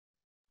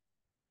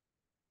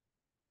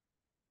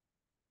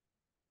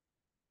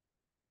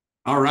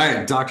All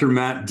right, Dr.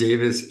 Matt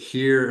Davis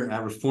here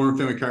at Reform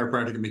Family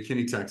Chiropractic in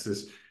McKinney,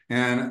 Texas.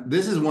 And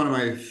this is one of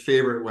my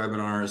favorite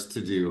webinars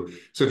to do.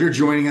 So if you're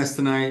joining us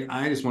tonight,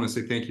 I just want to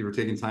say thank you for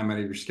taking time out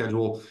of your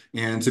schedule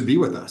and to be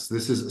with us.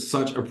 This is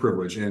such a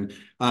privilege. And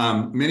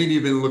many of you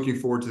have been looking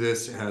forward to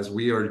this as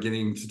we are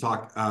getting to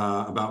talk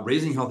about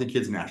raising healthy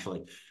kids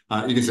naturally.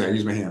 You can say I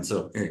use my hand.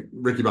 So hey,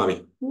 Ricky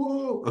Bobby.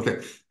 Whoa.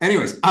 Okay.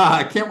 Anyways,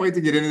 I can't wait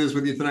to get into this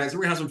with you tonight. So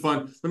we're gonna have some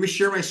fun. Let me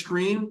share my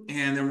screen,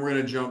 and then we're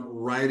gonna jump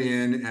right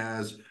in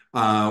as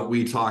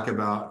we talk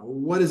about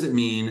what does it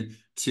mean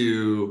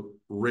to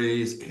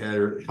raise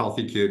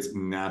healthy kids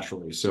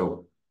naturally.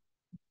 So,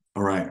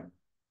 all right.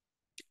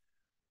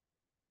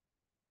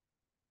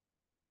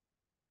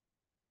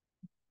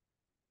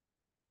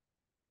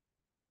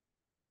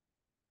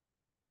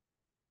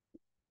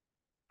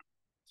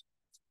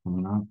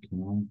 Come on,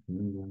 come on, here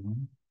we go.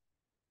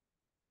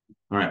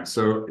 All right,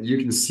 so you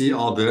can see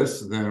all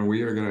this, then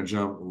we are going to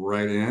jump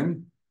right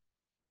in.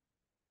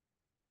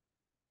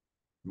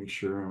 Make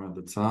sure I'm at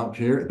the top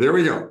here. There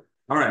we go.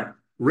 All right.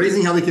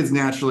 Raising healthy kids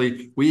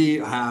naturally. We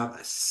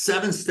have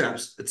 7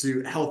 steps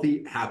to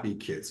healthy, happy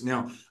kids.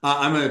 Now,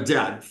 I'm a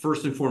dad,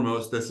 first and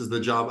foremost. This is the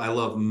job I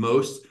love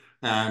most.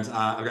 And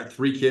I've got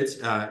 3 kids,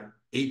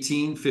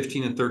 18,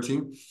 15, and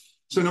 13.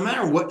 So no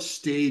matter what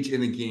stage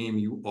in the game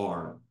you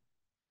are,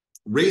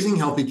 raising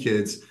healthy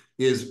kids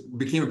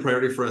became a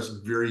priority for us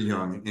very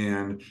young.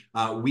 And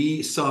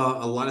we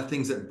saw a lot of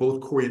things that both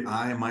Corey and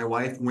I and my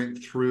wife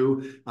went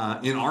through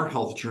in our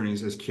health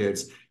journeys as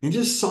kids, and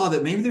just saw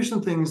that maybe there's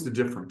some things that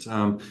are different.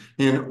 And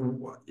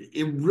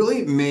it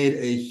really made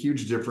a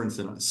huge difference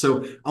in us.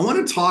 So I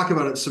want to talk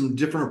about some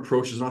different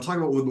approaches. And I'll talk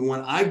about the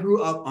one I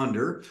grew up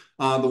under,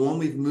 the one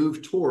we've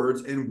moved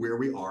towards, and where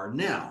we are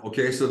now.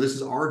 Okay, so this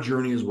is our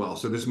journey as well.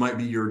 So this might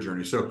be your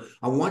journey. So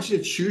I want you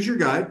to choose your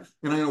guide,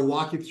 and I'm going to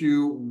walk you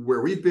through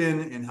where we've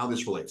been and how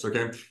this relates.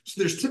 Okay,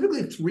 so there's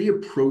typically 3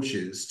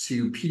 approaches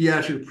to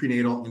pediatric,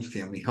 prenatal, and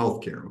family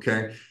healthcare.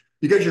 Okay,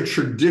 you got your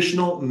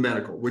traditional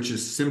medical, which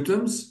is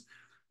symptoms,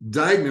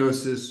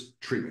 diagnosis,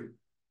 treatment.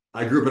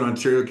 I grew up in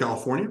Ontario,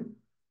 California,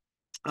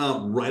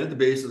 right at the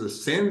base of the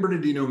San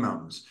Bernardino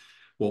Mountains.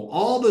 Well,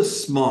 all the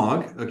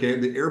smog, okay,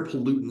 the air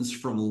pollutants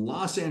from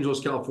Los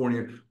Angeles,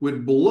 California,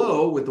 would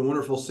blow with the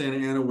wonderful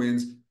Santa Ana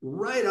winds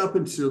right up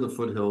into the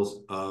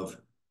foothills of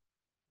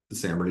the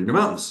San Bernardino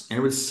Mountains. And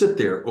it would sit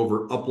there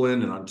over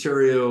Upland and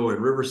Ontario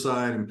and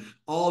Riverside and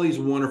all these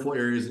wonderful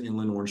areas in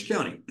inland Orange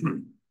County.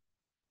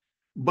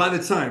 By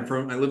the time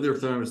I lived there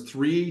from I was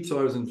 3 till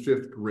I was in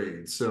 5th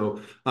grade.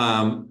 So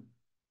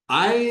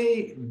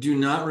I do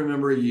not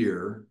remember a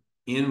year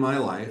in my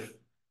life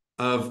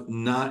of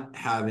not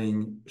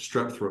having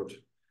strep throat,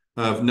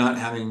 of not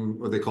having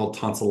what they call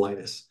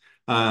tonsillitis,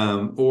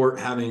 or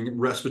having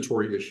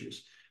respiratory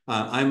issues.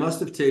 I must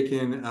have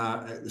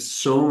taken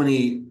so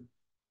many.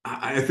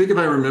 I think if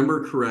I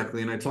remember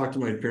correctly, and I talked to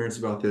my parents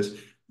about this,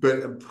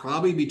 but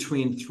probably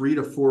between 3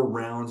 to 4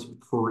 rounds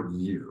per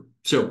year.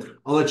 So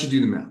I'll let you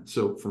do the math.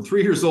 So from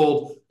 3 years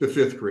old to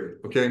 5th grade.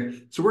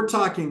 Okay. So we're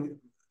talking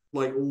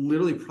like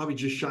literally probably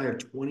just shy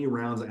of 20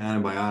 rounds of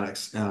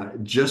antibiotics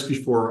just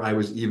before I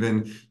was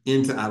even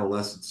into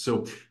adolescence.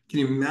 So can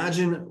you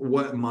imagine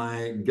what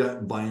my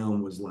gut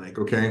biome was like?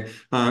 Okay.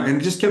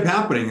 And it just kept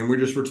happening. And we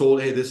just were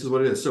told, hey, this is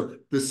what it is. So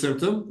the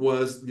symptom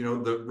was,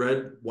 the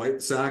red,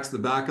 white sacs, the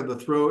back of the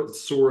throat,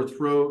 sore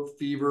throat,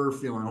 fever,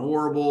 feeling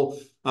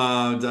horrible.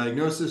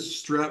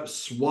 Diagnosis, strep,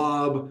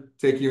 swab,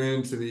 take you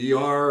into the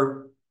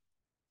ER,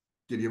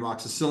 give you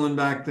amoxicillin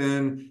back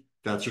then.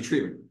 That's your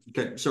treatment.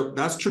 Okay, so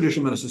that's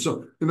traditional medicine.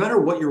 So no matter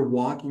what you're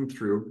walking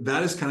through,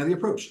 that is kind of the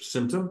approach: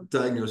 symptom,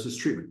 diagnosis,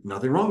 treatment.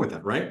 Nothing wrong with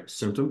that, right?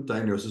 Symptom,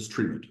 diagnosis,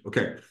 treatment.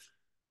 Okay.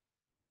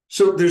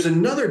 So there's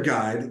another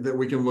guide that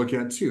we can look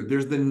at too.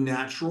 There's the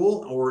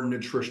natural or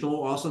nutritional,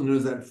 also known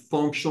as that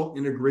functional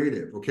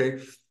integrative,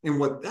 okay? And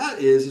what that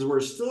is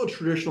we're still a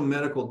traditional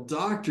medical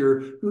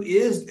doctor who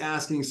is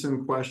asking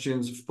some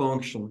questions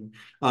functionally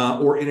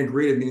or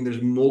integrative, meaning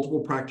there's multiple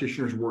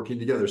practitioners working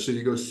together. So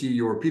you go see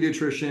your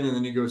pediatrician, and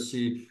then you go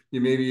see,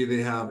 maybe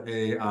they have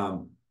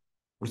a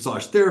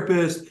massage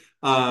therapist,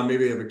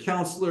 maybe they have a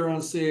counselor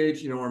on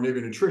stage, or maybe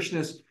a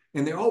nutritionist,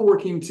 and they're all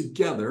working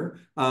together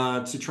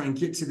to try and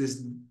get to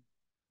this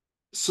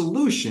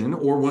solution,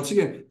 or once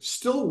again,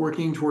 still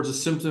working towards a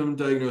symptom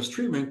diagnosed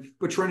treatment,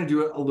 but trying to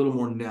do it a little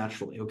more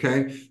naturally.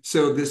 Okay.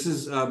 So this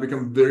has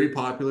become very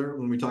popular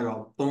when we talk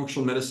about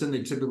functional medicine.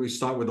 They typically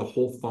start with a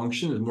whole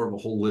function as more of a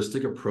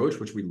holistic approach,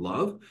 which we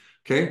love.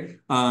 Okay.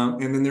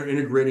 And then they're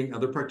integrating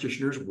other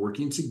practitioners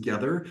working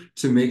together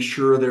to make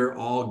sure they're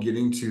all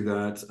getting to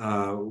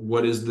that.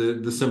 What is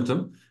the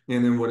symptom?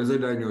 And then what is their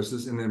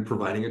diagnosis? And then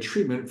providing a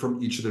treatment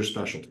from each of their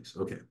specialties.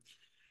 Okay.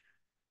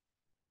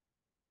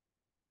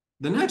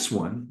 The next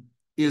one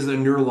is a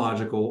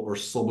neurological or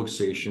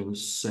subluxation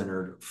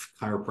centered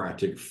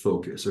chiropractic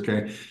focus.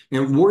 Okay.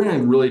 And we're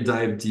going to really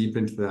dive deep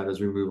into that as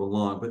we move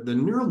along. But the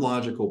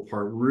neurological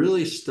part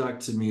really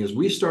stuck to me as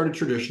we started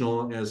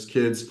traditional as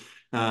kids.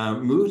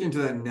 moved into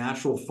that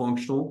natural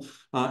functional.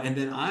 And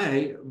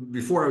then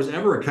before I was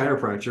ever a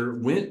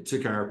chiropractor, went to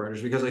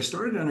chiropractors because I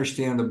started to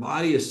understand the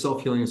body is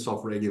self-healing and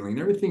self-regulating.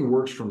 Everything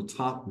works from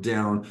top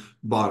down,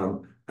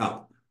 bottom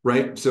up.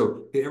 Right.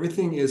 So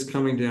everything is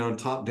coming down,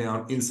 top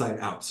down, inside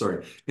out.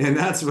 Sorry. And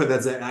that's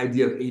that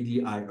idea of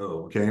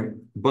ADIO. Okay.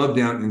 Above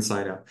down,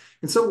 inside out.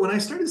 And so when I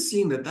started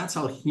seeing that that's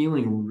how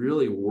healing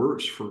really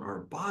works for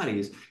our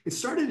bodies, it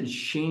started to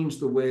change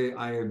the way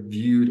I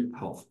viewed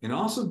health. And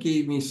also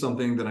gave me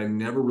something that I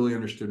never really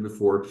understood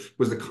before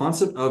was the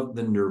concept of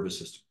the nervous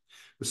system,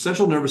 the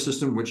central nervous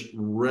system, which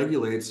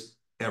regulates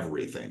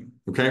everything.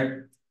 Okay.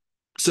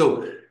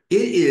 So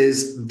it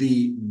is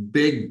the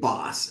big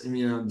boss,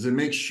 and, to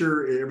make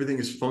sure everything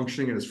is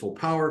functioning at its full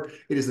power.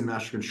 It is the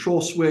master control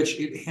switch.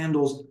 It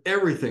handles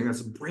everything.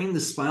 That's the brain,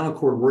 the spinal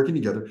cord working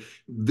together.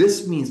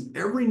 This means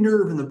every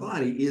nerve in the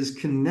body is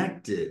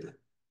connected,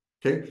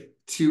 okay,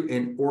 to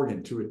an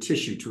organ, to a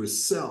tissue, to a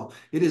cell.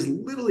 It is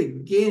literally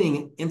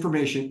gaining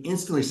information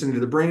instantly, sending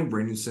to the brain.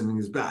 Brain is sending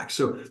this back.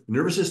 So the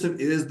nervous system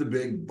is the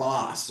big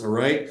boss. All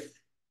right.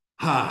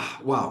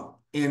 Wow.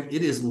 And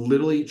it is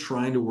literally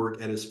trying to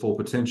work at its full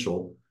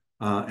potential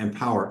and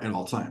power at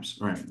all times.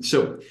 All right.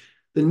 So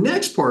the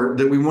next part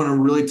that we want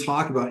to really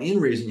talk about in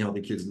raising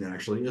healthy kids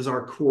naturally is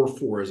our core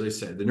four, as I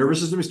said. The nervous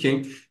system is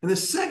king. And the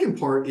second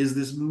part is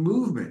this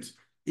movement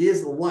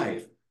is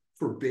life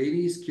for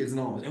babies, kids,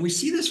 and all. And we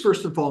see this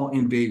first of all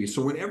in babies.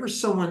 So whenever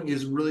someone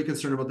is really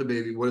concerned about the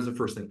baby, what is the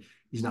first thing?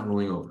 He's not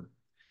rolling over.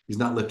 He's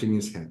not lifting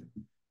his head.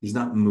 He's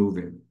not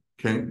moving.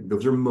 Okay.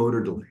 Those are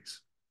motor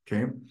delays.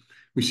 Okay.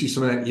 We see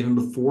some of that even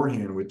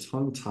beforehand with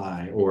tongue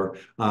tie or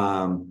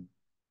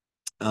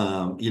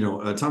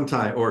a tongue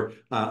tie or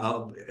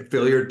a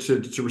failure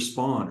to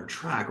respond or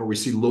track, or we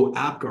see low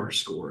APGAR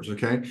scores,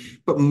 okay?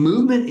 But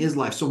movement is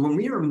life. So when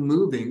we are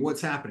moving,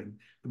 what's happening?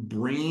 The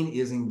brain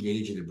is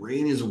engaging. The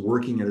brain is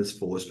working at its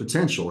fullest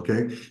potential,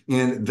 okay?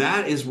 And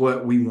that is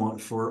what we want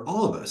for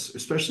all of us,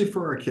 especially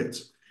for our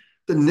kids.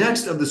 The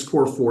next of this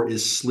core four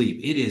is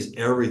sleep. It is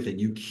everything.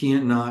 You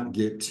cannot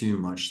get too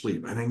much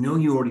sleep. And I know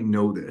you already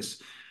know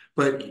this,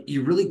 but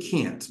you really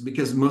can't,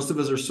 because most of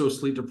us are so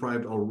sleep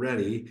deprived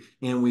already,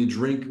 and we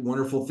drink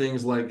wonderful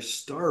things like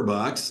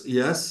Starbucks.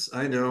 Yes,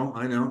 I know.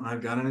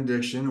 I've got an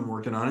addiction. I'm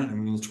working on it.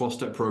 I'm in a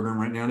 12-step program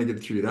right now to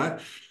get through that.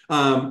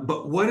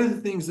 But one of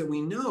the things that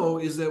we know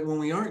is that when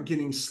we aren't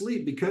getting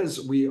sleep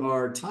because we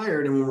are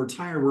tired, and when we're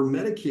tired, we're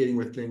medicating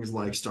with things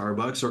like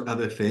Starbucks or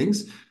other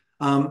things.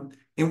 And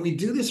we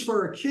do this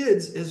for our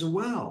kids as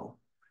well.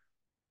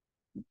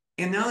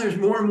 And now there's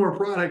more and more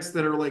products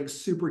that are like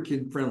super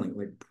kid friendly,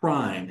 like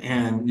Prime,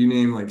 and you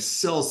name like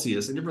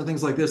Celsius and different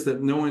things like this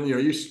that no one,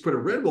 you just put a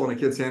Red Bull in a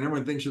kid's hand,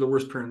 everyone thinks you're the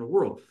worst parent in the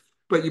world.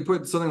 But you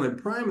put something like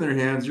Prime in their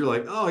hands, you're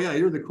like, oh yeah,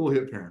 you're the cool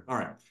hip parent. All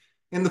right.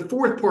 And the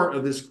fourth part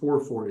of this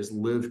core four is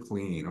live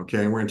clean.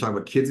 Okay. And we're going to talk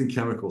about kids and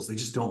chemicals. They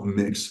just don't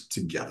mix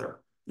together.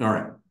 All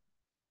right.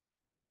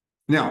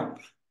 Now,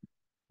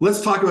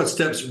 let's talk about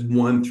steps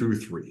 1 through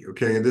 3.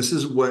 Okay. This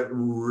is what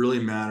really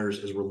matters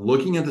is we're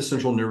looking at the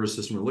central nervous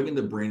system. We're looking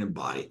at the brain and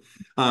body.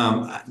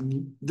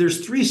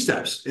 There's 3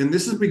 steps, and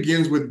this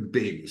begins with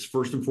babies.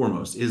 First and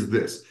foremost is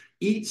this: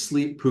 eat,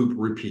 sleep, poop,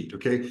 repeat.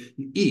 Okay.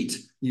 You eat,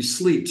 you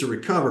sleep to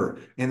recover,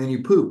 and then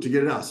you poop to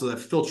get it out. So that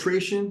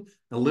filtration,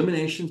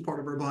 elimination is part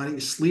of our body.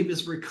 Sleep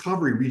is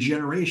recovery,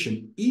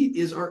 regeneration. Eat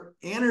is our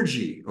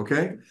energy.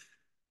 Okay.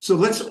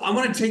 So I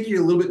want to take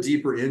you a little bit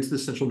deeper into the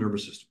central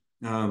nervous system.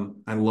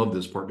 I love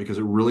this part because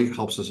it really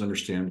helps us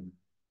understand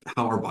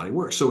how our body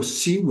works. So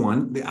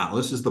C1, the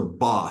atlas, is the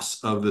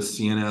boss of the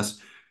CNS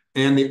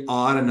and the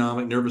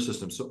autonomic nervous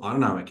system. So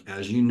autonomic,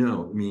 as you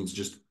know, means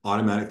just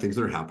automatic things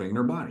that are happening in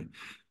our body.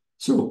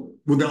 So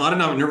when the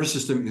autonomic nervous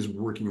system is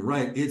working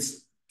right,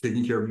 it's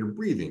taking care of your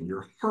breathing,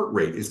 your heart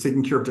rate, it's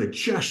taking care of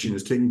digestion,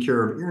 it's taking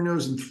care of ear,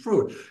 nose, and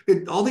throat.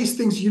 All these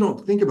things you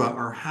don't think about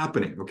are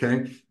happening,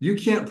 okay? You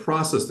can't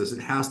process this.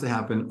 It has to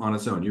happen on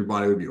its own. Your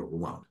body would be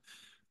overwhelmed.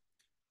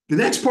 The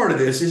next part of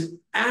this is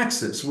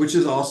axis, which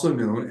is also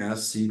known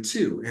as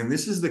C2. And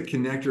this is the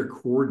connector,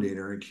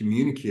 coordinator, and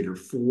communicator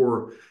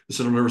for the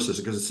central nervous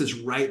system because it sits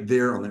right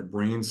there on that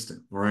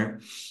brainstem, all right?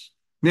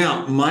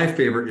 Now, my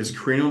favorite is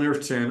cranial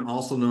nerve 10,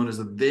 also known as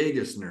the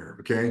vagus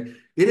nerve, okay?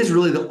 It is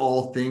really the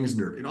all things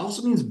nerve. It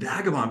also means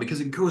vagabond because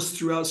it goes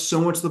throughout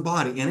so much of the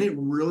body, and it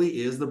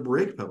really is the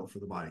brake pedal for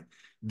the body.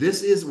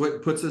 This is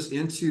what puts us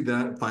into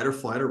that fight or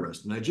flight or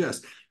rest and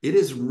digest.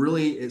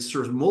 It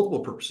serves multiple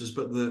purposes,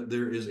 but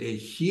there is a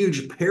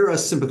huge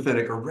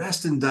parasympathetic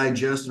arrest and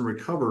digest and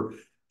recover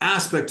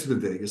aspect to the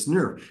vagus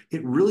nerve.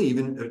 It really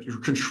even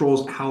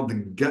controls how the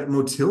gut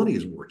motility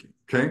is working,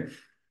 okay?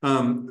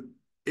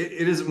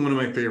 It is one of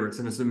my favorites,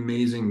 and it's an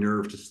amazing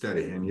nerve to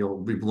study, and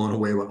you'll be blown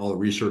away by all the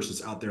research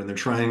that's out there, and they're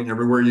trying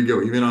everywhere you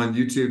go. Even on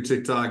YouTube,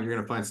 TikTok, you're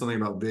going to find something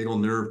about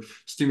vagal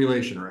nerve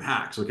stimulation or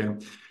hacks, okay?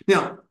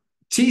 Now,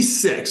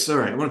 T6. All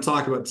right, I want to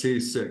talk about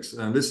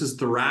T6. This is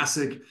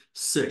thoracic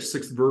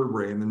sixth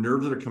vertebrae, and the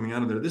nerves that are coming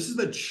out of there. This is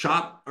the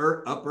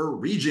upper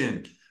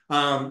region.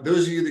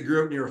 Those of you that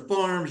grew up near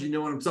farms, you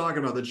know what I'm talking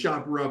about, the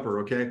chopper upper,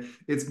 okay?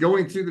 It's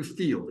going through the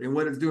field, and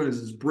what it's doing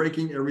is it's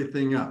breaking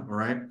everything up, all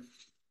right?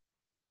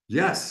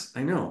 Yes,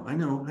 I know, I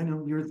know, I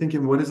know. You're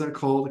thinking, what is that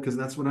called? Because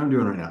that's what I'm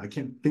doing right now. I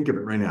can't think of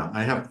it right now.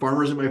 I have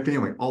farmers in my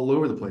family all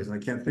over the place, and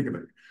I can't think of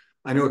it.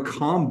 I know a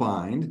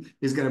combine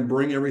is going to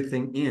bring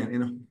everything in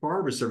and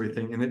harvest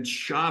everything, and it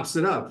chops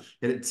it up,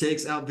 and it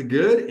takes out the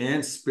good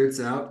and spits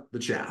out the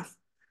chaff.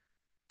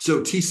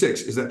 So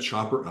T6 is that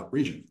chopper up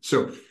region.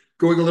 So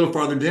going a little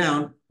farther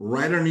down,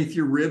 right underneath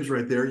your ribs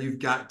right there, you've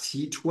got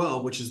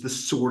T12, which is the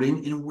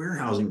sorting and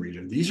warehousing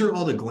region. These are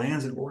all the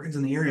glands and organs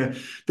in the area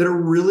that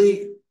are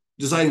really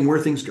deciding where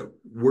things go.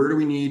 Where do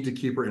we need to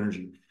keep our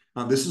energy?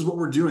 This is what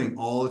we're doing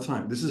all the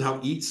time. This is how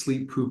eat,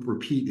 sleep, poop,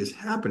 repeat is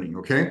happening,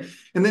 okay?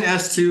 And then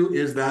S2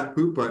 is that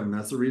poop button.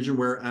 That's the region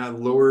where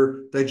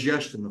lower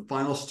digestion, the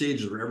final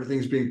stages where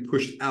everything's being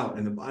pushed out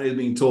and the body is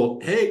being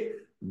told, hey,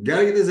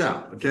 gotta get this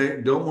out,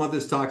 okay? Don't want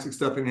this toxic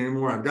stuff in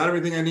anymore. I've got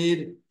everything I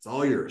need. It's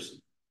all yours.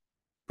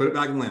 Put it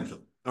back in the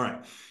landfill. All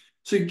right.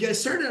 So you guys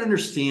start to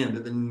understand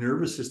that the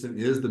nervous system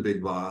is the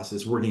big boss.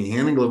 It's working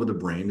hand in glove with the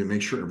brain to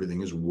make sure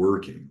everything is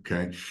working,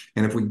 okay?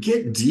 And if we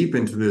get deep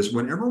into this,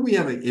 whenever we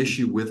have an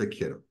issue with a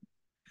kiddo,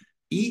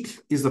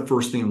 eat is the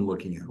first thing I'm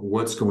looking at.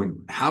 What's going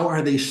on? How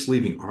are they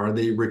sleeping? Are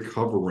they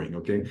recovering?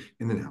 Okay.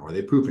 And then how are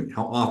they pooping?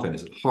 How often?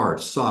 Is it hard,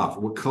 soft?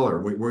 What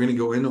color? We're going to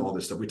go into all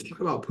this stuff. We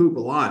talk about poop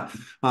a lot.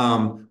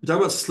 We talk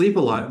about sleep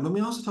a lot. And then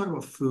we also talk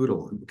about food a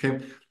lot.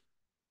 Okay.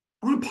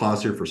 I want to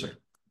pause here for a second.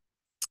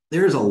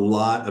 There's a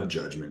lot of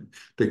judgment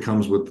that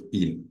comes with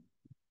eating.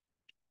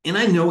 And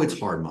I know it's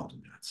hard, moms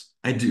and dads.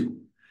 I do.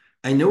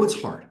 I know it's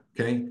hard.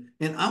 Okay.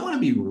 And I want to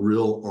be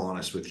real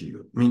honest with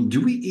you. I mean, do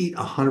we eat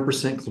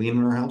 100% clean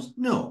in our house?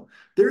 No.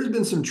 There's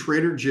been some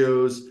Trader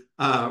Joe's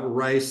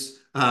rice,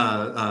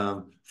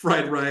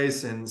 fried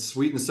rice, and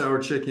sweet and sour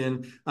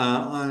chicken.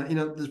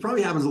 This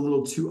probably happens a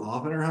little too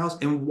often in our house.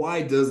 And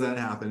why does that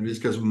happen? It's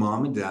because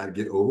mom and dad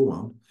get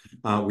overwhelmed.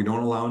 We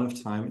don't allow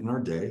enough time in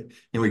our day,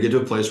 and we get to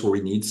a place where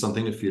we need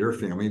something to feed our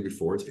family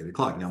before it's 8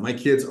 o'clock. Now, my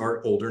kids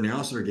are older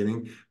now, so they're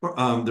getting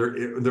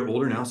they're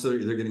older now, so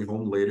they're getting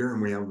home later,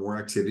 and we have more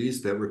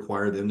activities that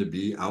require them to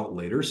be out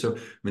later. So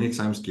many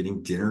times,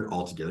 getting dinner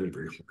all together is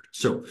very hard.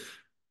 So,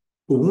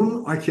 but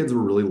when our kids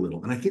were really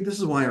little, and I think this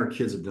is why our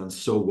kids have done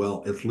so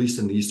well, at least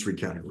in these three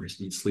categories: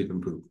 eat, sleep,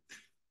 and poop.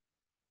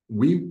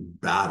 We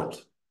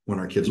battled when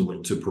our kids were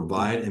little to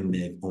provide and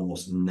make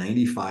almost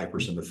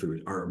 95% of the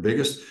food. Our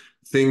biggest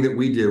thing that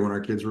we did when our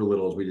kids were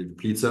little is we did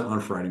pizza on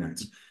Friday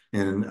nights.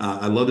 And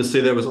I love to say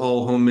that was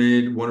all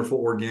homemade, wonderful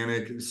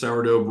organic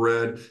sourdough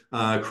bread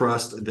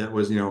crust that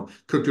was,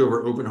 cooked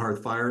over open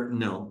hearth fire.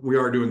 No, we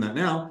are doing that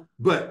now,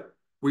 but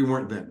we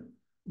weren't then.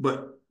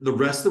 But the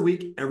rest of the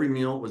week, every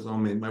meal was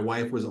homemade. My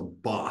wife was a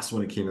boss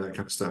when it came to that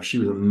kind of stuff. She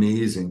was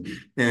amazing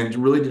and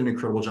really did an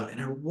incredible job.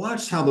 And I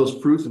watched how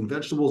those fruits and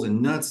vegetables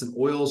and nuts and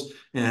oils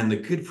and the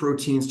good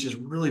proteins just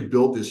really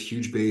built this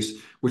huge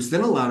base, which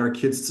then allowed our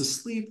kids to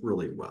sleep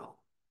really well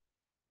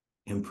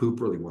and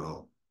poop really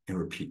well and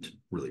repeat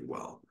really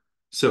well.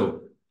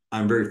 So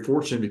I'm very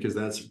fortunate because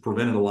that's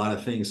prevented a lot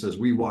of things. So as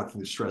we walk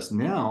through the stress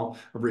now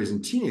of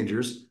raising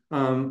teenagers,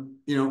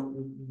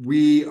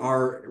 we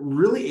are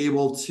really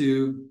able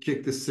to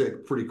kick the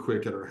sick pretty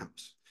quick at our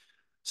house.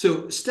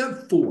 So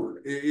step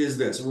 4 is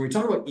this. When we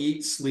talk about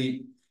eat,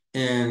 sleep,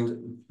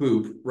 and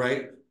poop,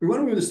 right? We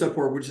want to move to step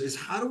 4, which is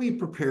how do we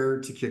prepare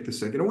to kick the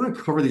sick? And I want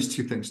to cover these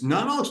two things.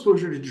 Not all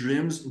exposure to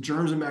germs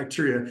and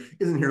bacteria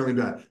is inherently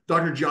bad.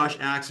 Dr. Josh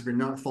Axe, if you're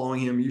not following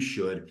him, you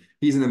should.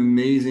 He's an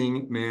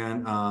amazing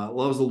man,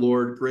 loves the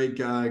Lord, great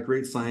guy,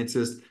 great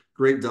scientist,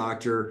 great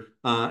doctor,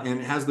 and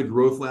has the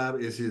Growth Lab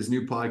is his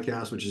new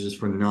podcast, which is just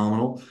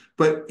phenomenal.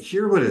 But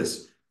here what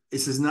is. It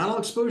says not all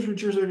exposure to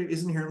germs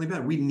is inherently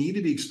bad. We need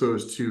to be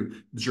exposed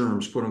to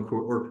germs, quote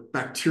unquote, or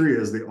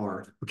bacteria as they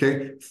are.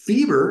 Okay.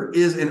 Fever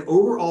is an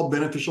overall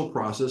beneficial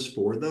process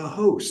for the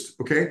host.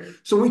 Okay.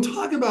 So when we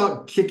talk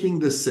about kicking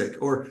the sick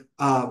or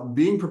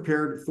being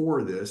prepared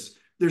for this,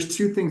 there's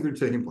two things that are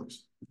taking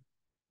place.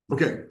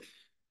 Okay.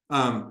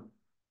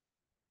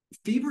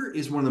 Fever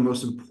is one of the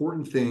most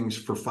important things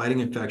for fighting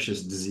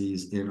infectious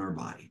disease in our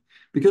body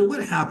because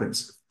what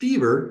happens?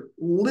 Fever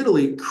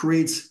literally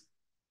creates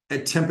a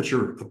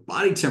temperature, a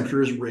body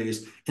temperature is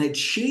raised, and it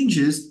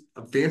changes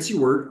a fancy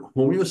word,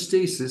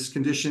 homeostasis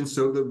condition.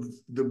 So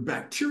the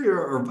bacteria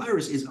or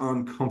virus is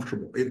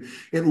uncomfortable. It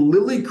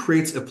literally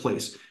creates a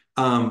place.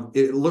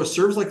 It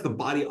serves like the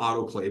body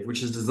autoclave,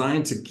 which is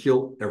designed to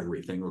kill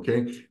everything.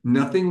 Okay,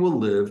 nothing will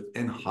live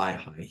in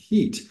high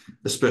heat,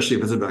 especially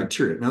if it's a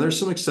bacteria. Now, there's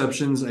some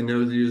exceptions. I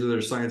know there's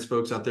other science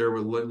folks out there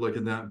will look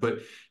at that, but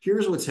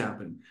here's what's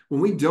happened: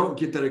 when we don't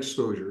get that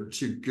exposure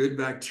to good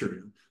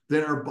bacteria,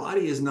 then our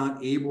body is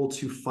not able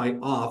to fight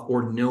off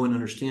or know and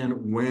understand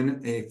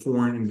when a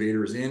foreign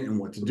invader is in and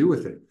what to do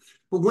with it.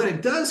 But when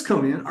it does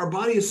come in, our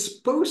body is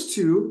supposed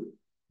to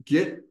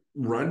get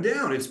run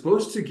down. It's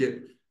supposed to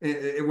get,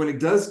 and when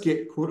it does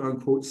get quote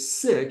unquote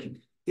sick,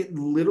 it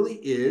literally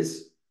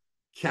is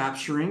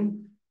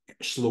capturing,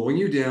 slowing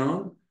you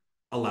down,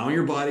 allowing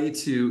your body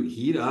to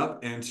heat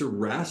up and to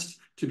rest,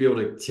 to be able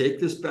to take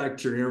this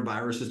bacteria or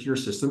virus into your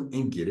system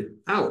and get it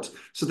out.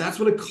 So that's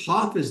what a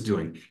cough is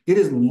doing. It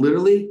is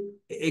literally,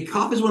 a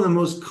cough is one of the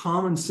most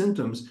common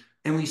symptoms,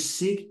 and we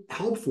seek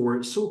help for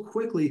it so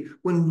quickly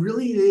when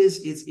really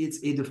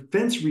it's a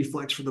defense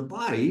reflex for the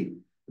body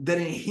that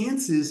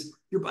enhances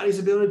your body's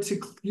ability to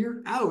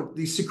clear out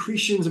these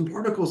secretions and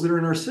particles that are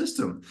in our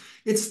system.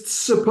 It's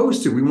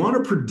supposed to. We want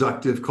a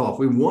productive cough.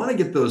 We want to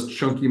get those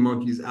chunky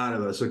monkeys out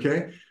of us,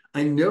 okay?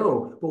 I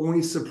know, but when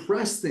we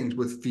suppress things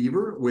with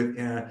fever, with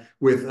say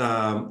with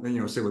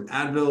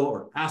Advil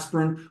or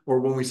aspirin, or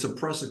when we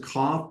suppress a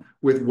cough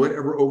with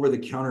whatever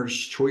over-the-counter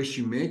choice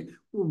you make,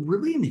 we're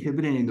really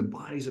inhibiting the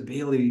body's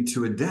ability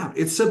to adapt.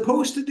 It's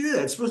supposed to do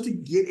that. It's supposed to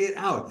get it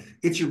out.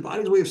 It's your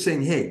body's way of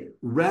saying, hey,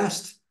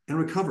 rest and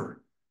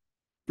recover.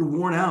 You're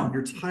worn out,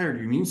 you're tired,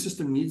 your immune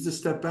system needs to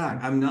step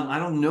back. I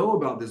don't know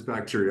about this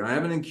bacteria. I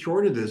haven't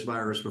encountered this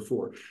virus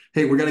before.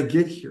 Hey, we got to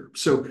get here.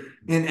 So,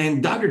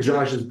 and Dr.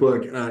 Josh's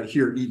book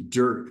here, Eat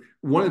Dirt,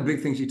 one of the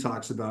big things he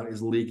talks about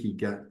is leaky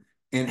gut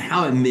and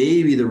how it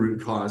may be the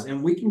root cause.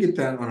 And we can get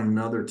that on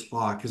another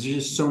talk because there's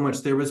just so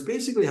much there. But it's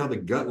basically how the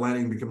gut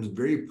lining becomes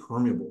very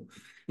permeable.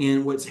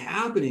 And what's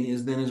happening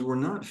is we're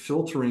not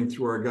filtering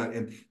through our gut,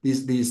 and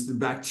these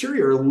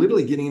bacteria are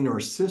literally getting into our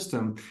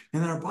system,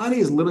 and then our body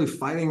is literally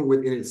fighting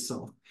within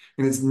itself,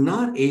 and it's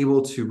not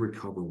able to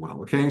recover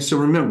well. Okay, so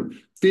remember,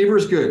 fever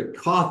is good,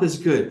 cough is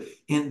good,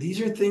 and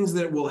these are things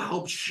that will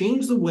help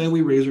change the way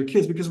we raise our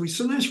kids, because we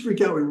sometimes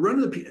freak out. We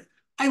run to the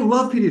I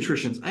love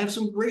pediatricians. I have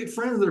some great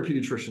friends that are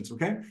pediatricians.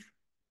 Okay.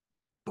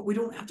 But we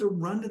don't have to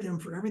run to them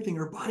for everything.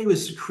 Our body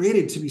was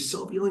created to be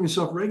self-healing and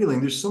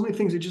self-regulating. There's so many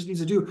things it just needs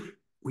to do.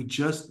 We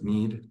just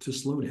need to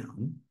slow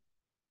down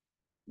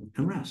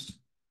and rest.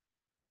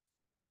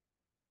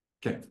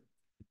 Okay.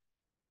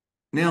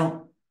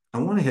 Now, I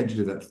want to head you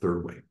to that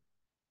third way.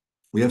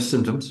 We have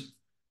symptoms,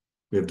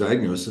 we have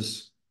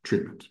diagnosis,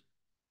 treatment.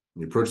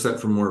 We approach that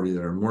from more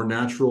either a more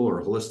natural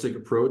or holistic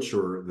approach,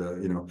 or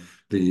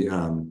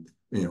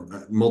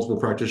multiple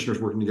practitioners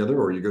working together,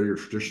 or you go to your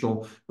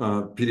traditional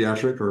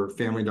pediatric or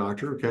family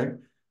doctor, okay?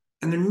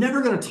 And they're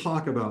never going to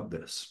talk about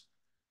this.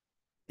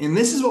 And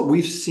this is what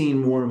we've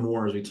seen more and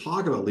more as we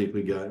talk about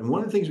leaky gut. And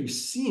one of the things we've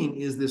seen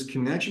is this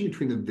connection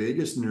between the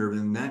vagus nerve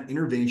and that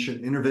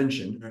innervation,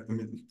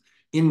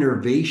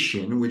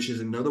 which is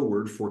another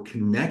word for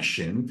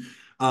connection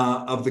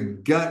of the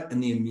gut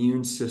and the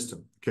immune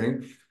system, okay?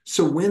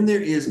 So when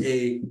there is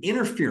a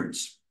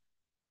interference,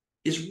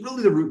 it's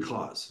really the root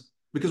cause.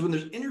 Because when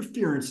there's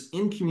interference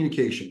in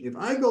communication, if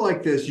I go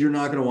like this, you're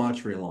not going to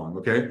watch very long,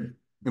 okay?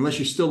 Unless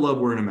you still love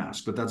wearing a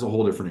mask, but that's a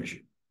whole different issue.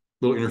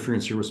 Little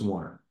interference here with some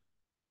water.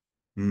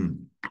 The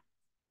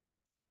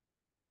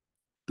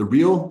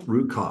real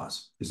root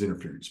cause is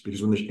interference,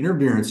 because when there's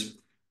interference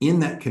in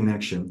that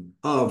connection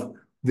of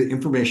the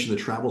information that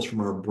travels from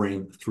our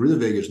brain through the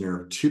vagus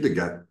nerve to the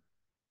gut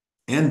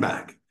and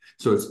back.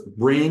 So it's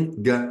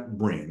brain, gut,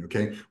 brain,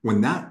 okay?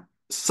 When that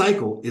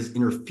cycle is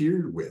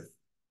interfered with,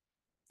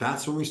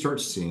 that's when we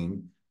start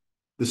seeing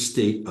the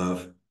state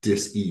of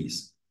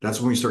dis-ease. That's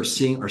when we start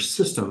seeing our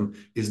system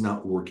is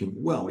not working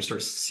well. We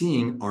start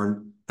seeing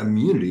our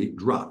immunity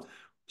drop.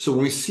 So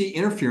when we see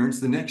interference,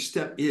 the next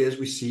step is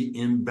we see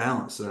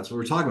imbalance. So that's what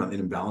we're talking about, an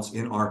imbalance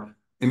in our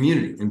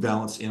immunity,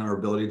 imbalance in our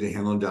ability to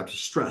handle and adapt to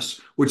stress,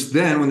 which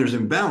then when there's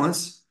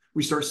imbalance,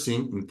 we start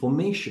seeing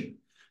inflammation.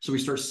 So we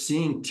start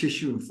seeing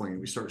tissue inflamed.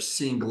 We start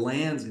seeing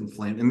glands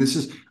inflamed. And this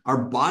is our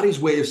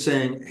body's way of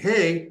saying,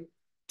 hey,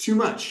 too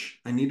much.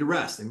 I need to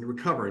rest. I need to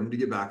recover. I need to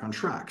get back on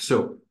track.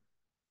 So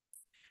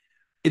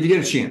if you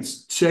get a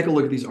chance, take a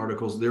look at these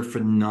articles. They're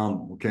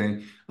phenomenal,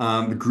 okay?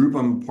 The group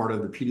I'm part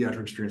of, the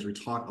Pediatric Experience, we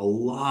talk a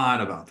lot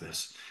about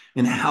this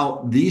and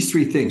how these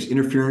three things,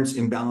 interference,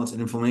 imbalance,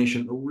 and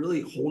inflammation, are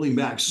really holding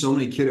back so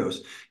many kiddos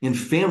and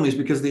families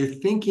because they're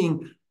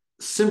thinking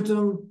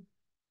symptom,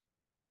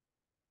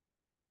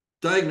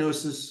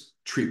 diagnosis,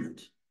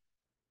 treatment.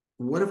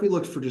 What if we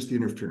looked for just the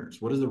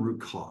interference? What is the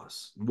root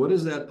cause? What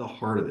is at the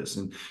heart of this?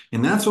 And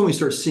that's when we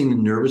start seeing the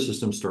nervous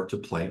system start to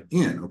play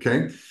in,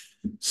 okay?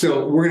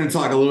 So we're going to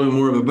talk a little bit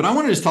more of it, but I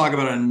want to just talk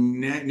about a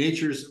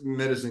nature's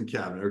medicine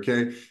cabinet,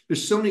 okay?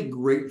 There's so many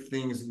great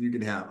things that you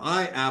can have.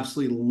 I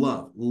absolutely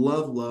love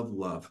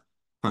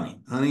honey.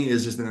 Honey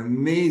is just an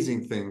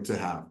amazing thing to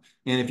have.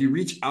 And if you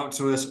reach out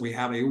to us, we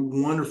have a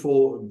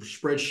wonderful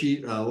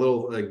spreadsheet, a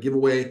little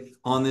giveaway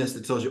on this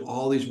that tells you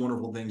all these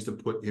wonderful things to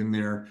put in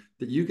there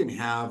that you can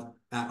have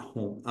at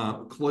home.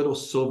 Colloidal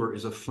silver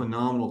is a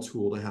phenomenal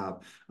tool to have.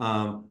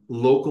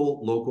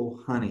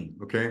 Local honey,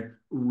 okay?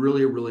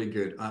 Really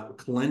good.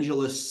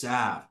 Calendula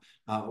salve,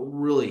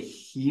 really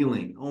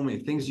healing. Oh, many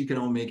things you can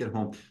all make at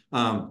home.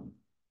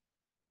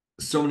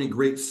 So many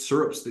great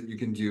syrups that you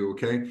can do,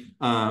 okay?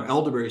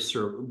 Elderberry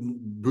syrup,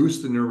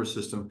 boost the nervous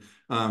system.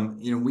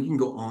 We can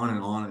go on and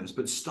on this,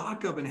 but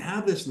stock up and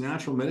have this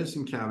natural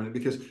medicine cabinet,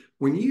 because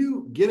when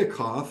you get a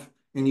cough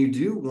and you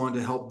do want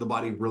to help the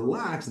body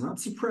relax, not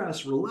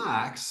suppress,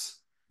 relax,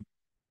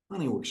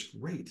 honey works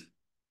great.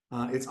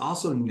 It's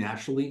also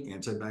naturally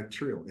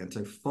antibacterial,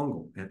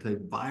 antifungal,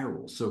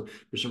 antiviral. So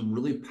there's some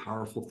really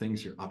powerful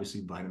things here.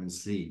 Obviously, vitamin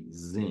C,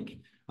 zinc,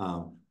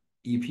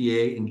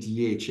 EPA and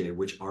DHA,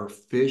 which are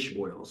fish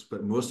oils,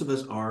 but most of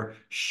us are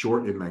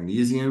short in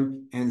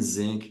magnesium and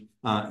zinc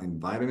and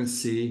vitamin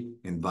C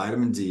and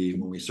vitamin D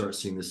when we start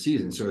seeing the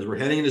season. So as we're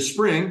heading into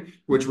spring,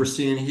 which we're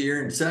seeing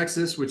here in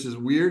Texas, which is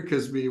weird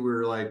because we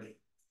were like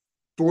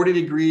 40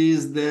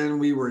 degrees, then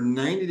we were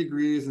 90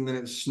 degrees, and then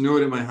it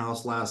snowed at my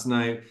house last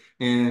night.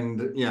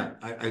 And yeah,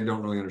 I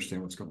don't really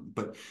understand what's going on.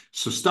 But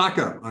so stock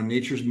up on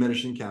Nature's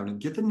Medicine Cabinet.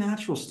 Get the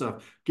natural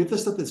stuff. Get the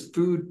stuff that's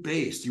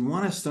food-based. You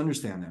want us to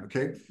understand that,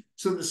 okay?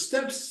 So the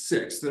step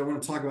 6 that I want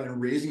to talk about in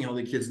raising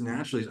healthy kids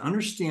naturally is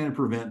understand and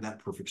prevent that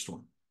perfect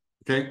storm,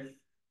 okay?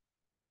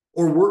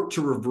 Or work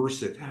to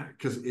reverse it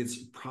because it's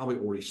probably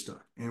already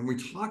stuck. And we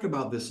talk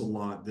about this a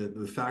lot,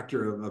 the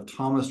factor of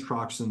Thomas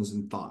Troxton's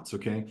and thoughts,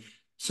 okay?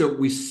 So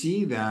we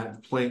see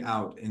that play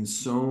out in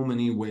so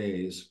many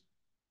ways.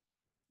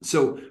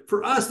 So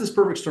for us, this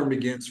perfect storm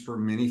begins for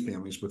many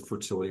families with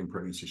fertility and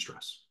pregnancy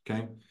stress,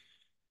 okay?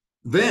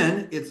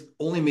 Then it's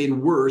only made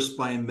worse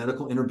by a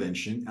medical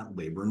intervention at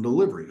labor and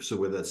delivery. So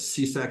whether that's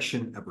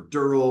C-section,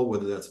 epidural,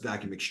 whether that's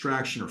vacuum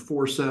extraction or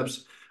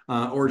forceps,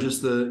 or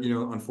just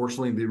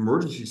unfortunately, the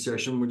emergency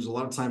section, which a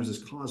lot of times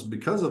is caused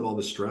because of all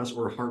the stress,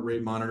 or a heart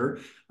rate monitor.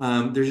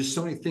 There's just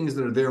so many things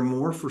that are there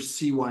more for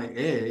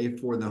CYA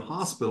for the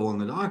hospital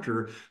and the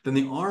doctor than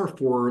they are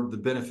for the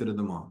benefit of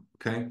the mom,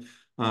 okay?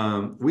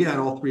 We had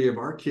all 3 of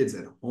our kids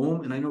at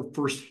home, and I know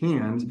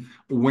firsthand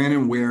when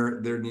and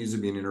where there needs to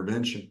be an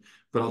intervention.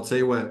 But I'll tell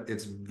you what,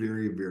 it's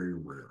very, very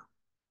rare.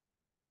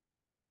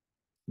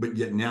 But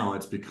yet now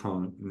it's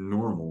become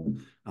normal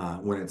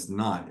when it's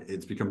not.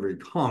 It's become very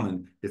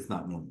common. It's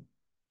not normal.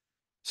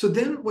 So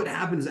then what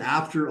happens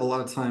after a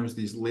lot of times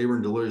these labor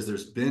and deliveries,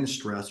 there's been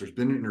stress, there's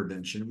been an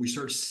intervention, we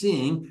start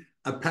seeing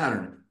a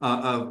pattern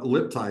of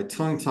lip tie,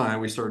 tongue tie,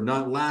 we start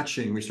not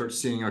latching, we start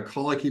seeing a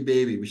colicky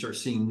baby, we start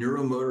seeing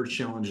neuromotor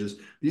challenges.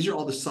 These are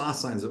all the soft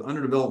signs of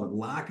underdevelopment,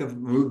 lack of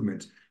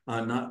movement,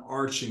 not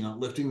arching, not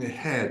lifting the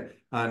head,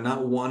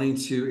 not wanting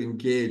to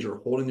engage or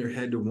holding their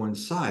head to one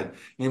side.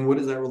 And what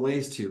does that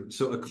relate to?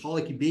 So a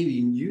colicky baby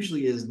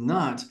usually is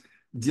not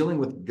dealing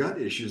with gut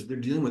issues, they're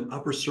dealing with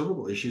upper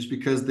cervical issues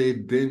because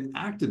they've been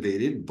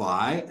activated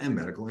by a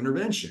medical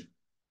intervention.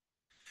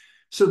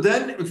 So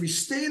then if we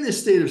stay in this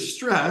state of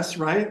stress,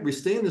 right, we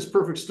stay in this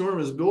perfect storm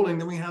as building,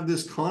 then we have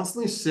this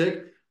constantly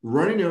sick,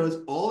 runny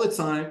nose all the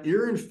time,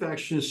 ear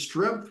infections,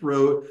 strep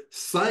throat,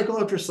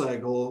 cycle after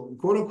cycle,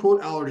 quote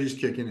unquote allergies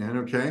kicking in,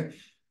 okay?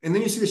 And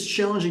then you see this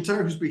challenging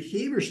tiger whose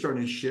behavior is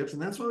starting to shift.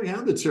 And that's why we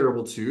have the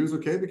terrible twos,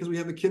 okay? Because we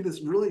have a kid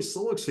that's really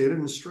soul excited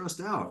and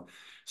stressed out.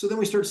 So then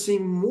we start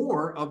seeing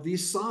more of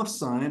these soft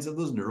signs of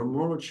those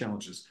neuromotor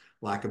challenges,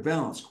 lack of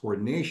balance,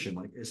 coordination,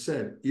 like I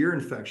said, ear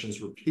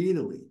infections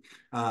repeatedly,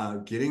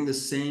 getting the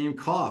same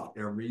cough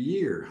every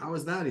year. How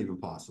is that even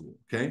possible?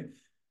 Okay.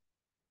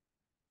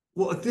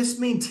 Well, if this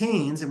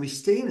maintains and we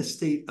stay in a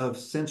state of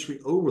sensory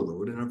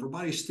overload, and if our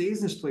body stays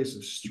in this place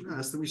of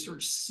stress, then we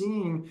start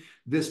seeing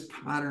this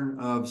pattern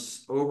of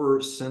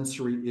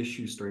over-sensory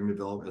issues starting to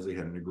develop as they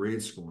head into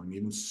grade school. And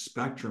even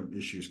spectrum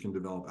issues can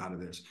develop out of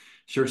this.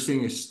 Start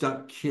seeing a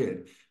stuck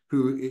kid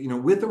who,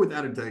 with or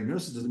without a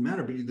diagnosis, doesn't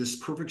matter, but this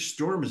perfect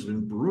storm has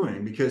been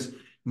brewing because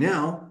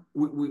now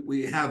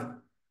we have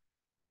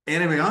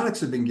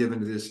antibiotics have been given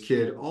to this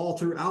kid all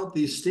throughout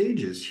these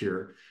stages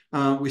here.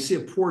 We see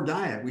a poor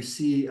diet. We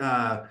see,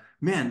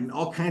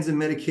 all kinds of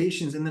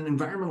medications, and then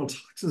environmental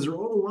toxins are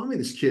overwhelming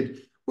this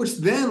kid, which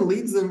then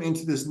leads them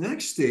into this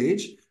next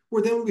stage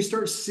where then we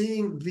start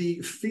seeing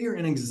the fear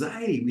and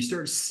anxiety. We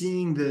start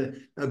seeing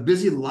the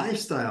busy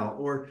lifestyle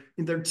or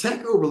their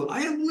tech overload.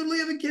 I literally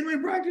have a kid in my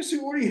practice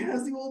who already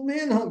has the old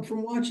man hug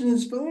from watching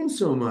his phone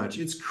so much.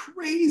 It's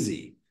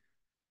crazy.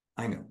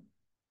 I know.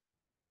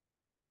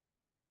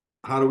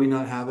 How do we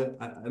not have it?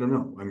 I don't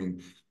know. I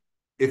mean,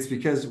 it's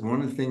because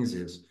one of the things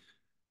is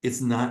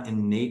it's not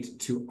innate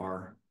to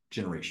our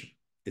generation.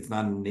 It's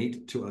not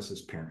innate to us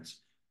as parents.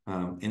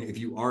 And if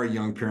you are a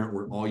young parent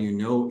where all you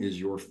know is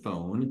your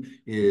phone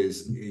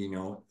is,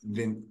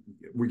 then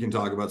we can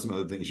talk about some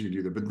other things you can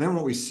do there. But then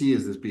what we see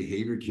is this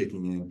behavior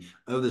kicking in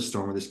of the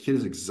storm where this kid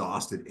is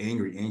exhausted,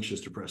 angry, anxious,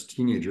 depressed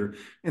teenager.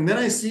 And then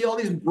I see all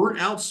these burnt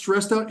out,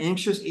 stressed out,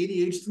 anxious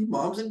ADHD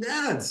moms and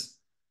dads.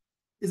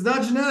 It's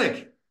not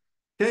genetic.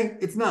 Okay,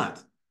 it's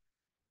not.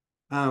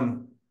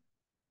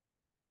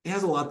 It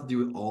has a lot to do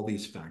with all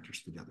these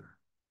factors together.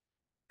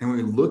 And when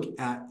we look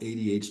at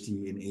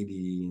ADHD and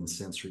ADE and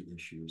sensory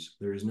issues,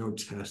 there is no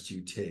test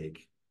you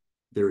take.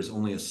 There is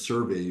only a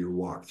survey you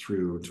walk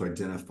through to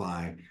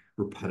identify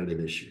repetitive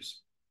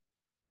issues.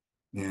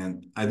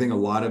 And I think a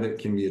lot of it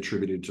can be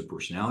attributed to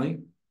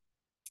personality.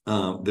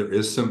 There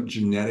is some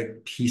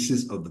genetic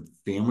pieces of the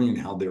family and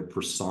how their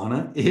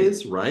persona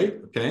is, right?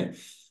 Okay.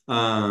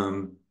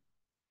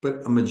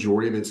 But a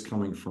majority of it's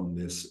coming from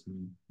this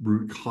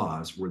root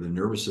cause where the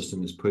nervous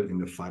system is put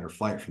into fight or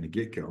flight from the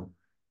get-go,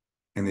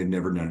 and they've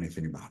never done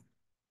anything about it.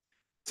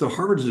 So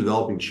Harvard's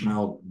Developing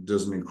Child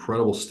does an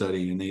incredible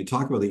study, and they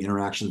talk about the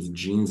interactions of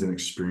genes and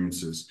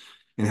experiences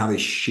and how they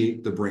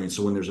shape the brain.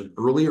 So when there's an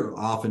early or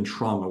often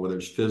trauma, whether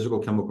it's physical,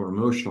 chemical, or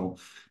emotional,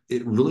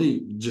 it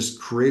really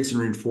just creates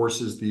and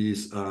reinforces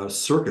these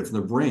circuits in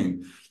the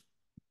brain.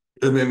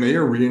 And then they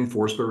are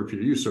reinforced by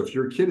repeated use. So if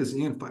your kid is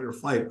in fight or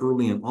flight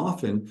early and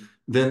often,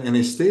 then and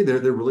they stay there,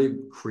 they're really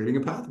creating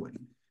a pathway.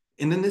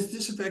 And then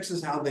this affects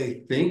us how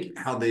they think,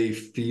 how they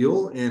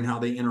feel, and how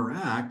they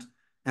interact.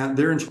 And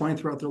they're entwined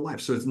throughout their life.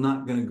 So it's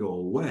not going to go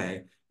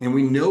away. And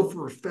we know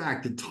for a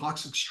fact that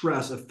toxic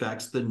stress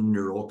affects the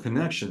neural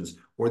connections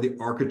or the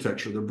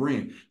architecture of the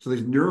brain. So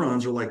these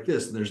neurons are like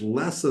this, and there's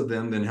less of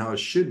them than how it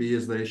should be,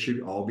 as they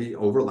should all be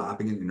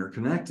overlapping and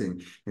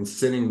interconnecting and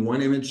sending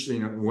one image,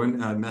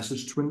 one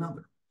message to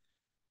another,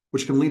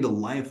 which can lead to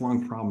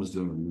lifelong problems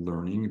dealing with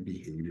learning,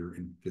 behavior,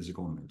 and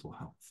physical and mental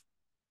health.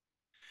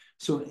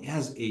 So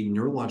as a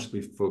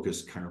neurologically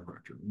focused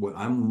chiropractor, what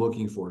I'm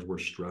looking for is where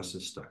stress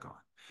is stuck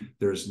on.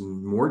 There's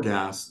more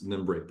gas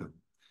than brake pedal.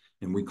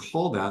 And we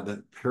call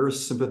that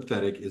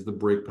parasympathetic is the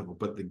brake pedal,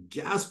 but the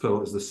gas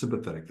pedal is the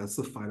sympathetic. That's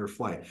the fight or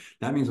flight.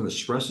 That means when the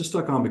stress is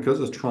stuck on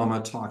because of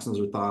trauma, toxins,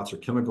 or thoughts, or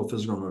chemical,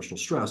 physical, emotional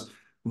stress,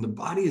 when the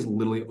body is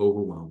literally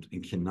overwhelmed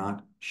and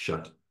cannot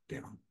shut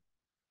down.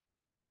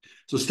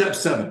 So step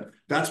 7,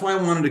 that's why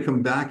I wanted to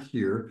come back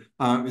here,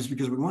 is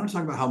because we want to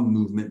talk about how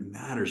movement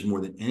matters more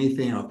than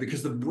anything else,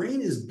 because the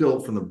brain is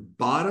built from the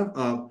bottom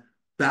up,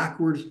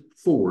 backwards,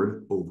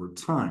 forward over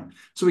time.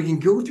 So we can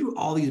go through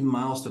all these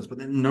milestones, but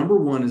then number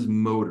 1 is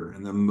motor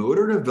and the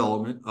motor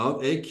development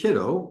of a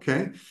kiddo,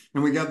 okay?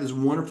 And we got these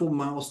wonderful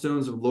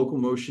milestones of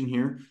locomotion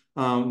here.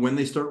 When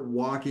they start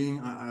walking,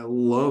 I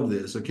love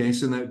this, okay?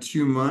 So in that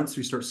 2 months,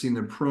 we start seeing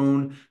them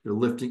prone, they're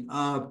lifting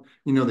up,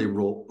 they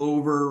roll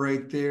over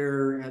right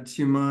there at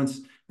 2 months.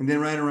 And then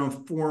right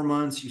around 4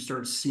 months, you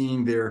start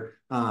seeing their,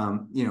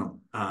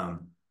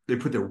 they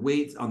put their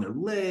weight on their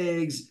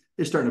legs,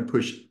 they're starting to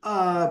push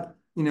up,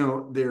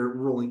 they're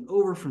rolling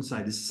over from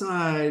side to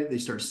side. They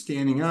start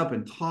standing up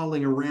and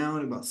toddling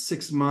around about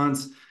 6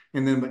 months.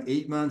 And then by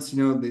 8 months,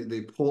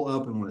 they pull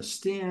up and want to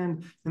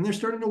stand. And they're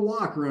starting to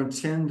walk around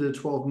 10 to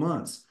 12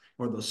 months,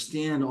 or they'll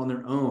stand on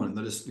their own and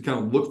they'll just kind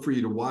of look for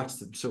you to watch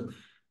them. So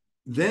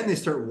then they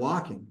start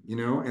walking,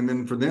 and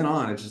then from then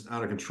on, it's just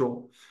out of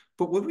control.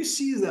 But what we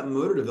see is that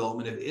motor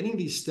development, if any of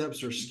these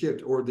steps are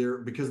skipped, or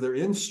because they're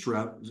in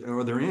stress,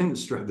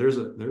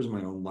 there's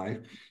my own life.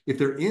 If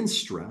they're in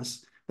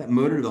stress, that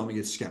motor development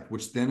gets skipped,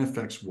 which then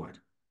affects what?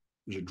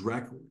 There's a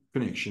direct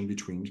connection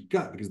between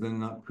gut, because they're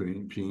not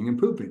peeing and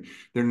pooping.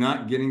 They're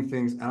not getting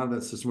things out of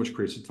that system, which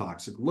creates a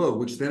toxic load,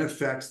 which then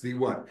affects the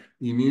what?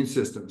 The immune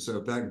system. So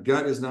if that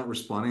gut is not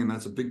responding, and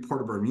that's a big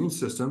part of our immune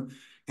system,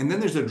 and then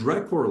there's a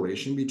direct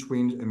correlation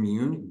between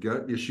immune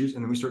gut issues,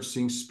 and then we start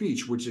seeing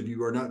speech, which if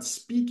you are not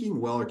speaking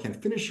well or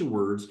can't finish your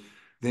words,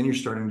 then you're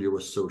starting to deal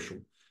with social.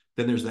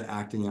 Then there's the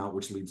acting out,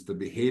 which leads to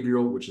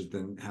behavioral, which is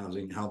then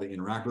housing how they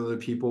interact with other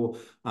people.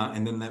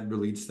 And then that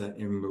leads to that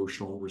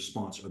emotional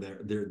response. Or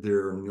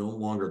they're no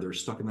longer, they're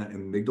stuck in that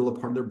amygdala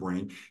part of their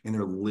brain, and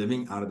they're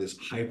living out of this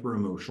hyper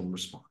emotional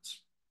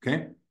response.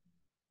 Okay.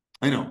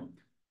 I know.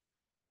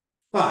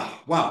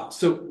 Wow.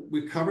 So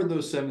we've covered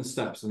those 7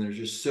 steps, and there's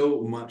just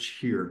so much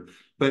here.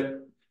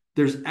 But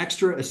there's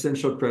extra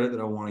essential credit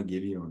that I want to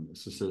give you on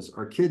this. It says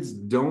our kids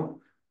don't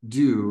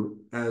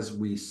do as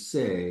we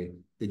say,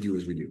 they do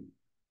as we do.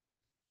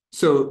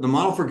 So the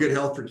model for good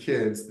health for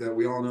kids, that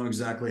we all know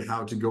exactly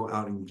how to go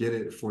out and get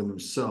it for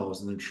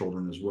themselves and their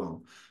children as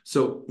well.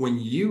 So when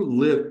you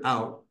live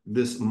out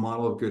this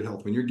model of good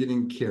health, when you're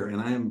getting care, and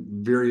I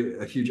am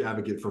a huge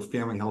advocate for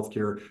family health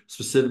care,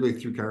 specifically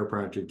through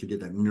chiropractic, to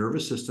get that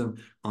nervous system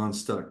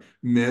unstuck.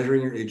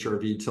 Measuring your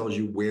HRV tells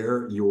you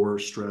where your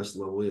stress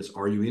level is.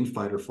 Are you in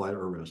fight or flight,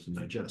 or rest and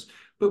digest?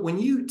 But when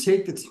you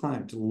take the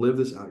time to live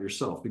this out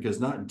yourself, because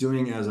not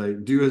doing as I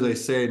do, as I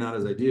say, not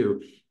as I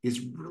do,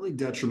 is really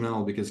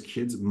detrimental, because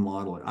kids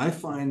model it. I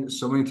find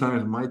so many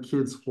times my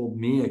kids hold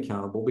me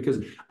accountable,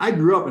 because I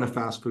grew up in a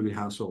fast food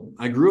household.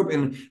 I grew up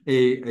in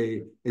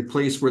a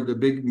place where the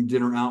big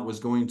dinner out was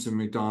going to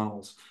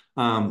McDonald's.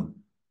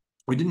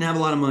 We didn't have a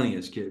lot of money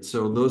as kids,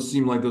 so those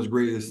seemed like those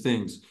greatest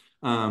things.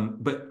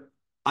 But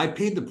I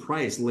paid the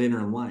price later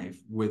in life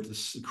with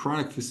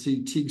chronic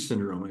fatigue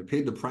syndrome. I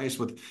paid the price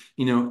with,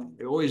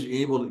 always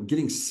able to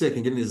getting sick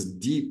and getting this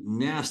deep,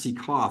 nasty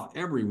cough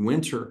every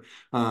winter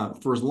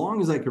for as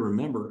long as I can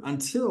remember,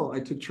 until I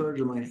took charge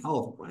of my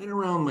health right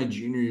around my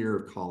junior year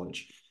of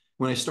college,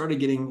 when I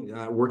started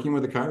working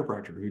with a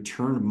chiropractor who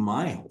turned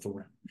my health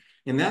around.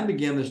 And that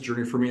began this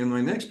journey for me. And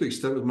my next big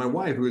step was my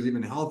wife, who is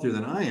even healthier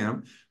than I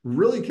am,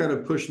 really kind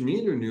of pushed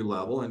me to a new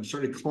level and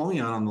started calling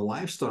out on the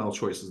lifestyle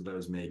choices that I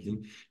was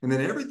making. And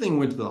then everything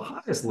went to the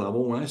highest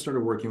level when I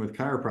started working with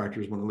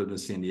chiropractors when I lived in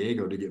San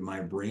Diego, to get my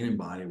brain and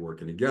body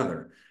working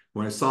together.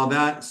 When I saw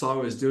what I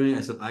was doing,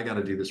 I said, I got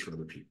to do this for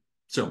other people.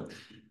 So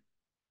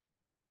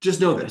just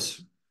know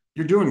this,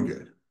 you're doing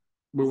good.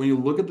 But when you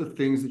look at the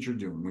things that you're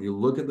doing, when you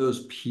look at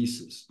those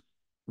pieces,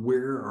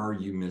 where are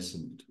you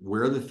missing it?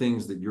 Where are the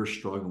things that you're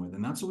struggling with?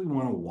 And that's what we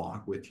want to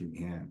walk with you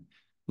in.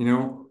 You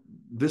know,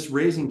 this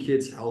raising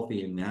kids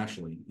healthy and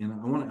naturally. And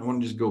I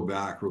want to just go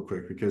back real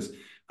quick because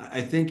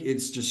I think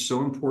it's just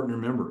so important to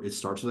remember. It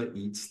starts with that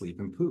eat, sleep,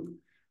 and poop.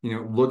 You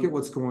know, look at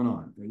what's going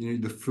on. You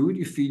know, the food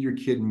you feed your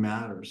kid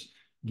matters.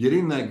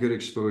 Getting that good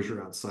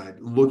exposure outside,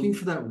 looking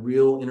for that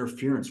real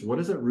interference. What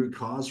is that root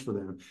cause for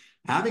them?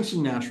 Having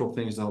some natural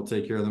things that'll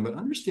take care of them, but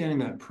understanding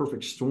that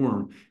perfect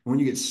storm. And when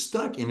you get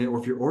stuck in it, or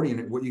if you're already in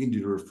it, what you can do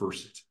to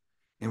reverse it.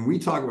 And we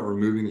talk about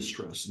removing the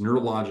stress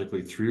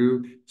neurologically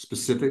through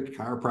specific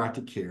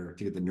chiropractic care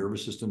to get the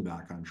nervous system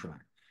back on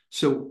track.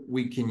 So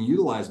we can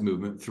utilize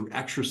movement through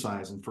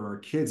exercise, and for our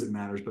kids, it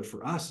matters, but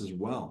for us as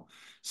well.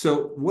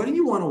 So what do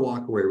you want to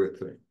walk away with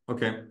today?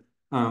 Okay.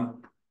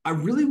 I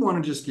really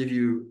want to just give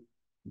you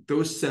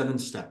those 7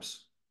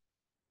 steps.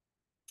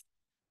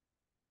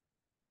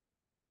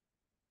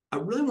 I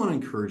really want to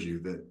encourage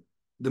you that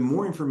the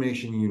more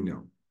information you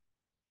know,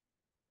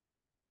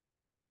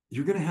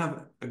 you're going to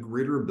have a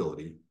greater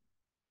ability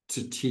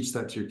to teach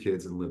that to your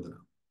kids and live it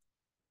out.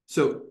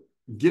 So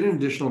get an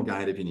additional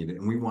guide if you need it,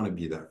 and we want to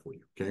be that for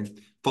you. Okay.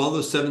 Follow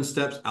those 7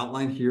 steps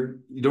outlined here.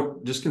 You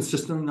don't just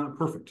consistently, not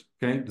perfect.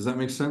 Okay. Does that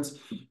make sense?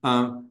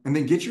 And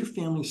then get your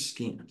family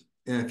scanned.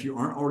 And if you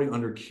aren't already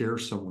under care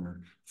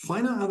somewhere,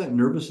 find out how that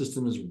nervous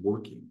system is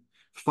working.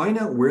 Find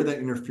out where that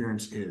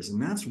interference is.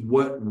 And that's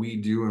what we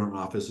do in our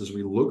office is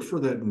we look for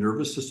that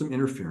nervous system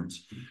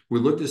interference. We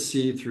look to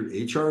see through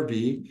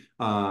HRV,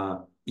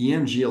 EMG,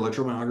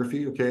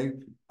 electromyography, okay,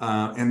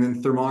 and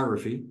then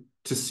thermography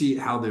to see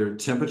how their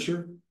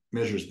temperature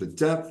measures the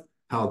depth,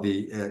 how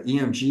the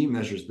EMG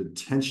measures the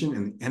tension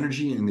and the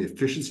energy and the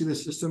efficiency of the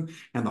system,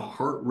 and the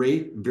heart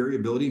rate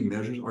variability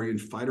measures, are you in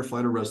fight or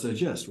flight or rest and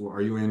digest? Or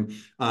are you in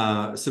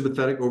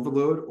sympathetic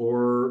overload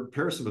or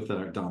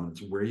parasympathetic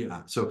dominance? Where are you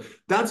at? So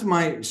that's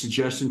my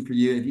suggestion for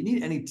you. If you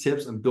need any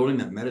tips on building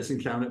that medicine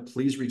cabinet,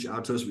 please reach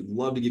out to us. We'd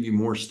love to give you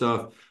more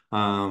stuff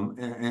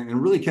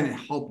and really kind of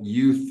help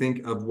you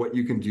think of what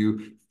you can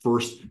do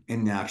first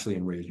and naturally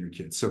in raising your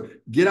kids. So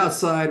get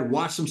outside,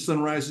 watch some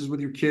sunrises with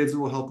your kids. It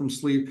will help them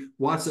sleep.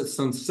 Watch that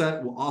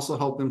sunset will also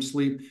help them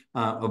sleep.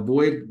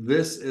 Avoid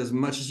this as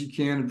much as you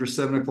can after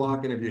 7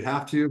 o'clock. And if you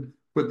have to,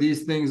 put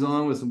these things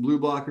on with some blue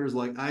blockers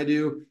like I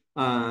do.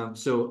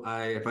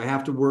 If I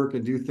have to work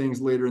and do things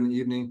later in the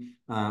evening,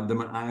 then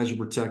my eyes are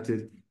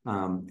protected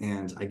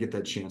and I get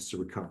that chance to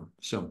recover.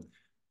 So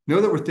know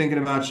that we're thinking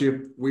about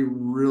you. We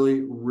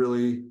really,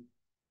 really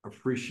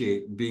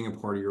appreciate being a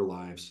part of your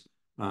lives.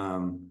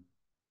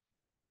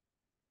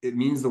 It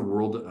means the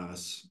world to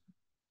us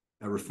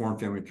at Reformed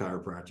Family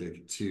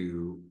Chiropractic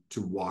to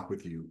walk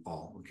with you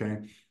all.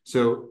 Okay.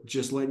 So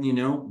just letting you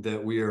know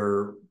that we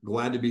are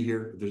glad to be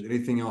here. If there's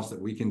anything else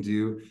that we can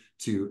do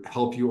to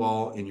help you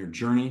all in your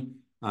journey,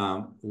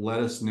 let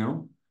us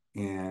know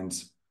and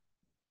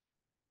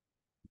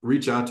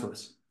reach out to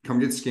us. Come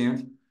get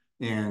scanned.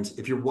 And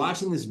if you're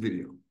watching this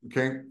video,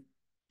 okay,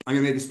 I'm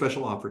gonna make a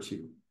special offer to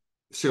you.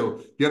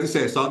 So you have to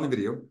say, I saw it in the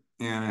video,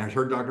 and I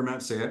heard Dr.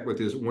 Matt say it with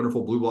his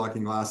wonderful blue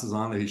blocking glasses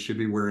on that he should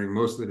be wearing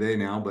most of the day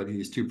now, but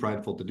he's too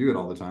prideful to do it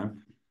all the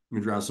time. Let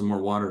me grab some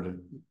more water to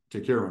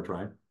take care of my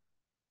pride.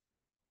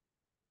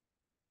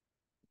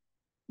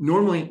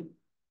 Normally,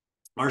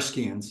 our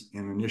scans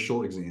and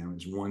initial exam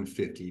is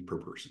 $150 per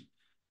person.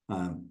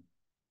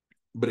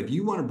 But if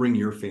you want to bring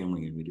your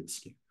family in to get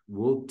scanned,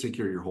 we'll take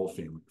care of your whole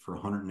family for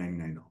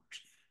 $199.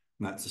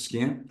 And that's a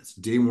scan. That's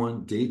day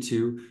 1, day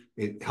 2.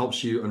 It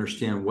helps you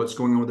understand what's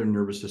going on with their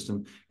nervous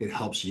system. It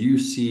helps you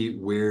see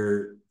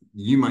where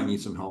you might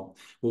need some help.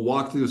 We'll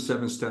walk through the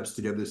 7 steps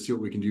together to see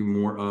what we can do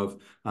more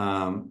of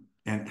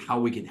and how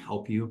we can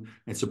help you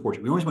and support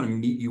you. We always want to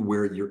meet you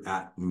where you're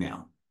at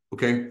now.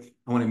 Okay.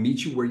 I want to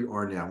meet you where you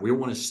are now. We don't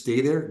want to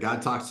stay there.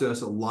 God talks to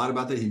us a lot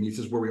about that. He meets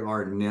us where we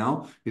are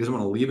now. He doesn't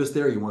want to leave us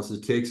there. He wants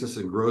to take us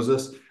and grows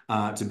us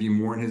to be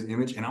more in his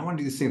image. And I want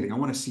to do the same thing. I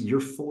want to see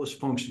your fullest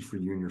function for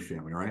you and your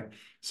family. All right.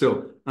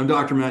 So I'm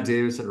Dr. Matt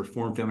Davis at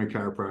Reformed Family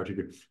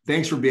Chiropractic.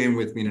 Thanks for being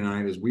with me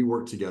tonight as we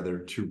work together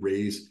to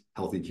raise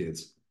healthy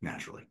kids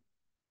naturally.